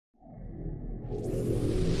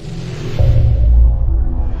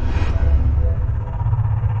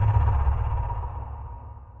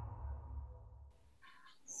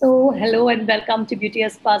hello, and welcome to Beauty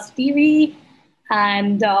Spas TV,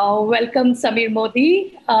 and welcome Samir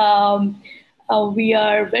Modi. We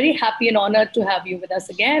are very happy and honored to have you with us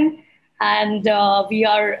again, and we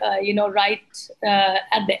are, right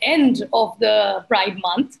at the end of the Pride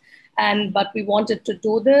Month, but we wanted to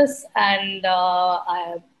do this, and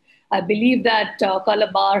I believe that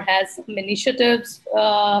Colorbar has some initiatives,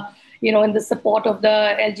 in the support of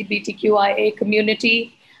the LGBTQIA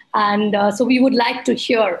community. And so we would like to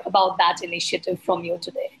hear about that initiative from you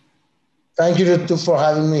today. Thank you, Ritu, for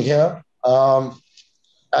having me here.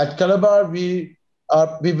 At Calabar, we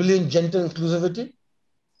believe in gender inclusivity,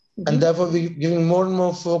 and therefore we're giving more and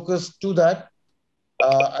more focus to that.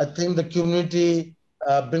 I think the community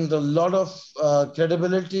brings a lot of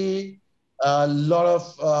credibility, a lot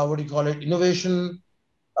of innovation,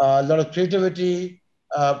 a lot of creativity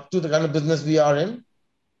to the kind of business we are in.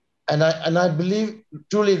 And I believe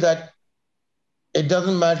truly that it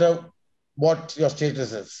doesn't matter what your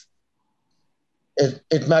status is.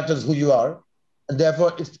 It matters who you are. And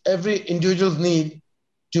therefore, it's every individual's need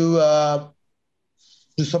to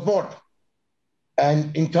support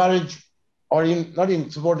and encourage, or not even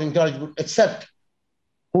support and encourage, but accept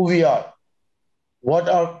who we are. What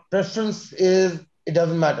our preference is, it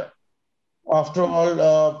doesn't matter. After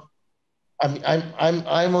all,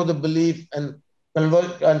 I'm of the belief, and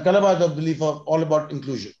Calabar is of the belief of all about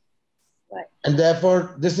inclusion. Right. And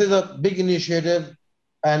therefore, this is a big initiative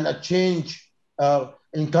and a change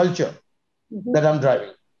in culture that I'm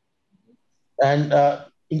driving. And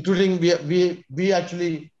including, we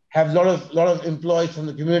actually have a lot of employees from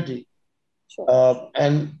the community. Sure.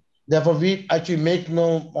 And therefore, we actually make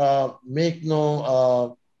no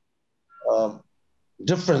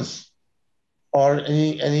difference or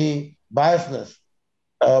any biasness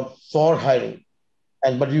for hiring.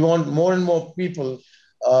 But we want more and more people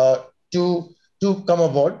to come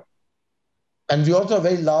aboard. And we also have a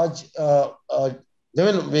very large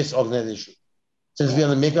women-based organization. Since we are in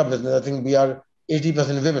the makeup business, I think we are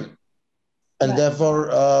 80% women. And therefore,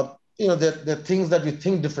 there are things that we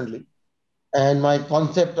think differently. And my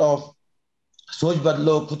concept of Soch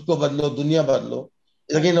Badlo, Khud Ko Badlo, Dunya Badlo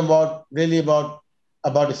is again really about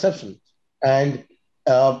exception and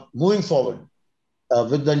moving forward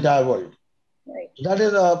with the entire world. Right. That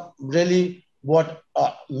is really what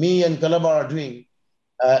me and Calabar are doing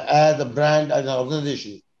as a brand, as an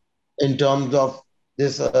organization, in terms of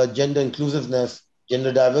this gender inclusiveness,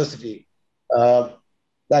 gender diversity. That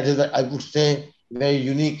is, I would say, very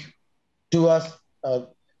unique to us.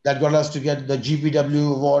 That got us to get the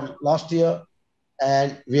GPW award last year,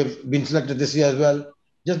 and we have been selected this year as well,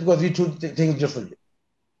 just because we do things differently.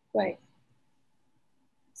 Right.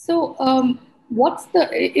 So,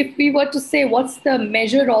 if we were to say, what's the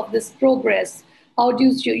measure of this progress? How do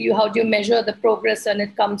you measure the progress when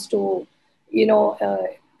it comes to,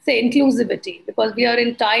 say, inclusivity? Because we are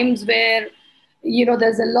in times where,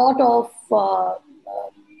 there's a lot of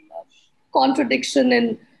contradiction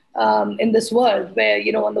in this world, where,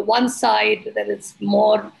 on the one side there is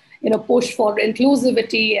more, push for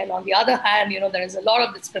inclusivity, and on the other hand, there is a lot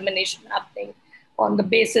of discrimination happening on the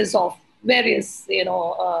basis of various,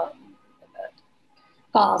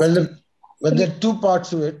 caste. Well, there are two parts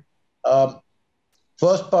to it.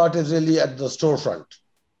 First part is really at the storefront.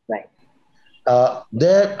 Right.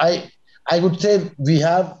 There, I would say we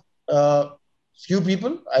have few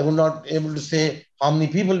people. I would not able to say how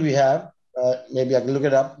many people we have. Maybe I can look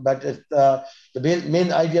it up. But the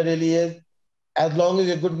main idea really is, as long as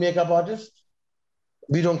you're a good makeup artist,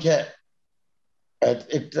 we don't care.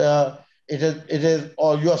 It is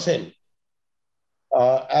all your sin.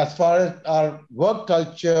 As far as our work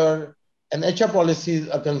culture and HR policies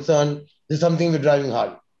are concerned, this is something we're driving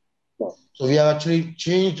hard. So we have actually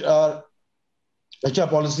changed our HR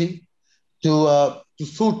policy to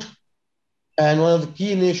suit. And one of the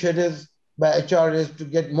key initiatives by HR is to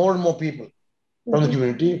get more and more people from the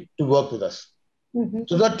community to work with us.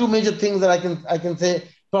 So there are two major things that I can say.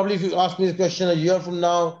 Probably if you ask me the question a year from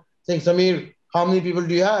now, saying, Samir, how many people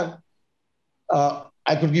do you have?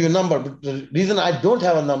 I could give a number, but the reason I don't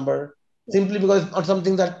have a number, simply because it's not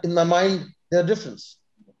something that in my mind, there's a difference.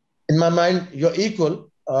 In my mind, you're equal.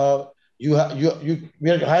 We are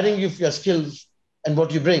hiring you for your skills and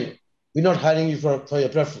what you bring. We're not hiring you for your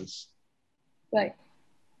preference. Right.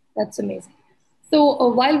 That's amazing. So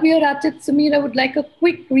while we are at it, Samir, I would like a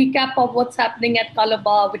quick recap of what's happening at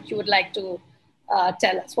Colorbar, which you would like to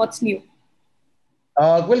tell us. What's new?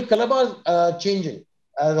 Well, Colorbar is changing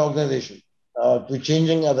as an organization. We're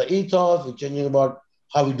changing as an ethos. We're changing about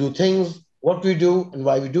how we do things, what we do, and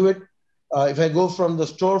why we do it. If I go from the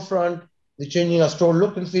storefront, we're changing our store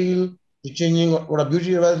look and feel. We're changing what our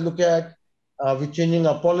beauty advisors look at. We're changing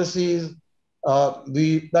our policies.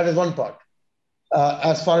 That is one part.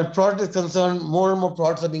 As far as product is concerned, more and more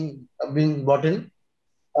products are being brought in.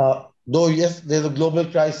 Though yes, there's a global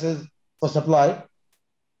crisis for supply,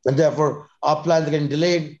 and therefore our plans are getting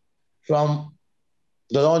delayed from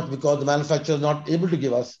the launch because the manufacturer is not able to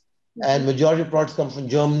give us. And majority of products come from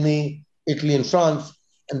Germany, Italy, and France,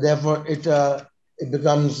 and therefore it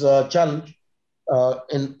becomes a challenge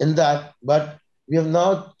in that. But we have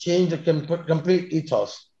now changed the complete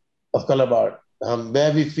ethos of Calabar,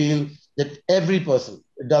 where we feel that every person,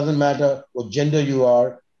 it doesn't matter what gender you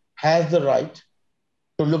are, has the right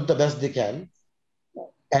to look the best they can,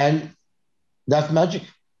 and that's magic.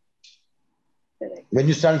 Correct. When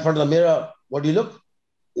you stand in front of the mirror, what do you look?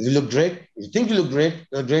 If you look great, if you think you look great,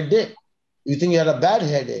 it's a great day. You think you had a bad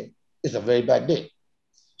hair day, it's a very bad day.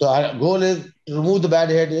 So our goal is to remove the bad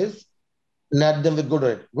hair days and add them with good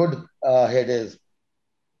hair days.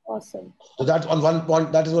 Awesome. So that's on one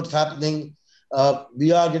point. That is what's happening.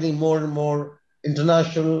 We are getting more and more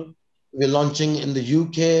international. We're launching in the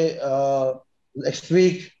UK next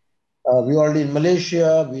week. We're already in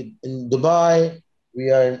Malaysia. We're in Dubai. We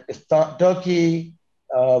are in Turkey.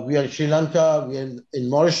 We are in Sri Lanka. We are in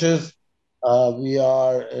Mauritius. We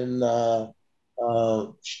are uh,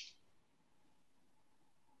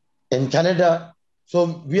 in Canada.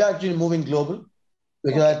 So we are actually moving global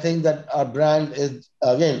because I Okay. think that our brand is,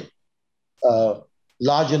 again, uh,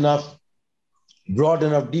 large enough, broad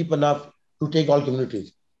enough, deep enough to take all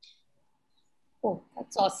communities. Oh,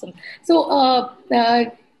 that's awesome. So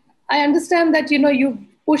I understand that you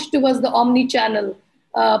push towards the omni-channel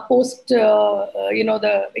post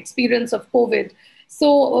the experience of COVID.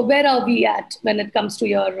 So where are we at when it comes to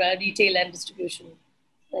your retail and distribution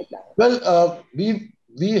right now? Well, we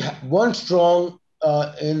weren't strong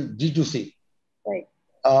in D2C. Right.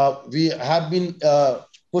 We have been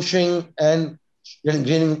pushing and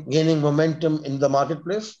gaining momentum in the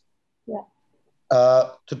marketplace. Yeah.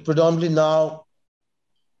 So predominantly now,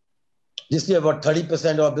 this year, about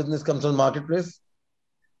 30% of our business comes from marketplace.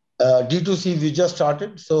 D2C, we just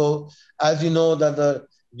started. So as you know, that the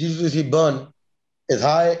D2C burn is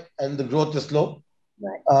high and the growth is slow.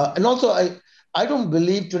 Right. And also, I don't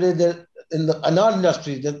believe today that in our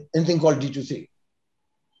industry there's anything called D2C,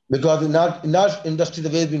 because in our industry, the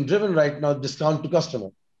way it's being driven right now, discount to customer.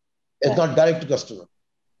 It's Right. not direct to customer.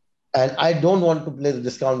 And I don't want to play the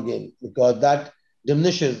discount game because that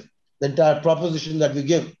diminishes the entire proposition that we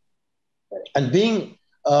give. Right. And being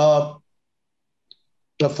uh,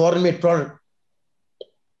 a foreign made product,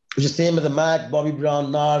 which is same as the MAC, Bobby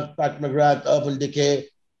Brown, NARS, Pat McGrath, Urban Decay,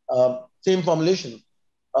 same formulation,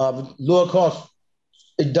 with lower cost,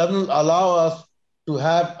 it doesn't allow us to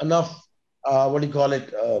have enough,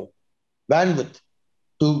 bandwidth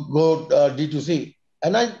to go D2C.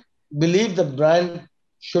 And I believe the brand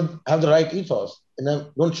should have the right ethos. And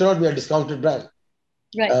should not be a discounted brand.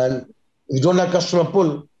 Right. And if you don't have customer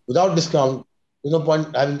pull without discount, there's no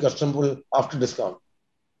point having customer pull after discount.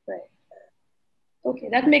 Right. Okay,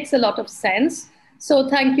 that makes a lot of sense. So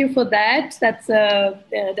thank you for that. That's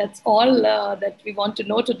all that we want to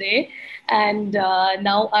know today. And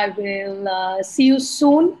now I will see you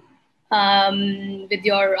soon with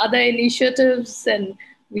your other initiatives. And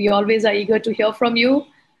we always are eager to hear from you.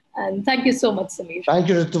 And thank you so much, Samir. Thank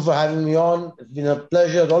you, Ritu, for having me on. It's been a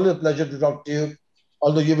pleasure. It's always a pleasure to talk to you.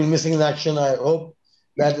 Although you've been missing in action, I hope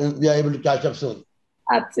that we are able to catch up soon.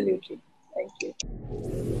 Absolutely. Thank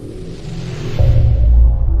you.